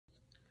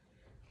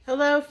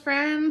Hello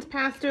friends,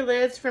 Pastor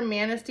Liz from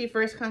Manistee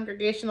First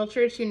Congregational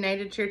Church,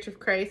 United Church of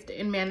Christ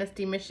in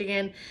Manistee,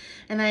 Michigan,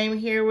 and I am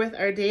here with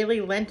our daily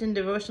Lenten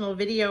devotional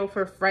video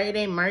for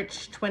Friday,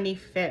 March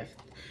 25th.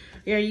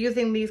 We are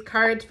using these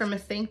cards from a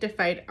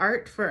Sanctified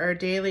Art for our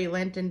daily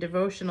Lenten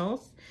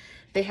devotionals.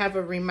 They have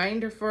a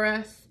reminder for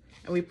us,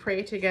 and we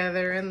pray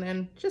together, and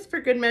then just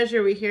for good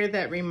measure, we hear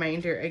that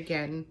reminder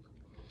again.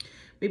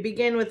 We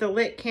begin with a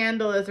lit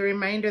candle as a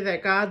reminder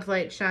that God's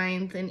light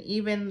shines in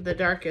even the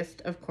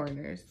darkest of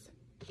corners.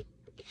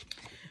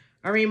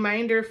 A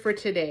reminder for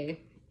today.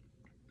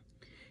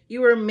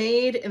 You were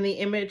made in the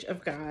image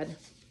of God.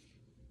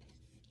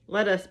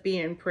 Let us be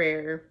in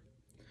prayer.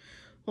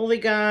 Holy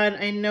God,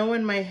 I know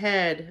in my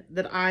head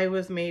that I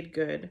was made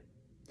good,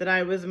 that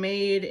I was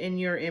made in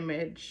your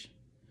image.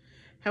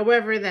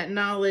 However, that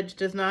knowledge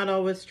does not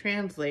always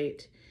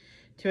translate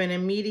to an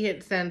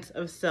immediate sense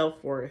of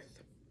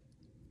self-worth.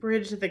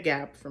 Bridge the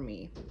gap for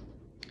me.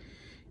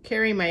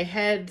 Carry my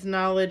head's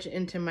knowledge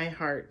into my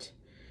heart.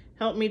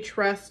 Help me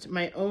trust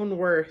my own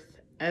worth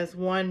as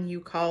one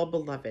you call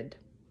beloved.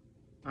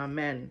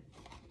 Amen.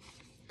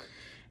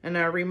 And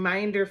our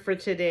reminder for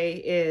today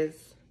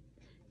is,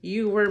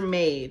 you were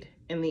made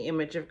in the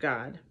image of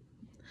God.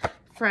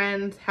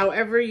 Friends,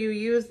 however you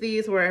use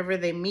these, wherever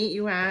they meet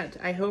you at,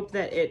 I hope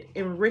that it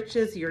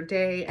enriches your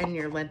day and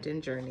your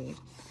Lenten journey.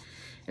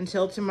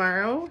 Until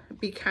tomorrow,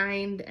 be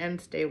kind and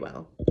stay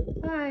well.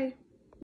 Bye.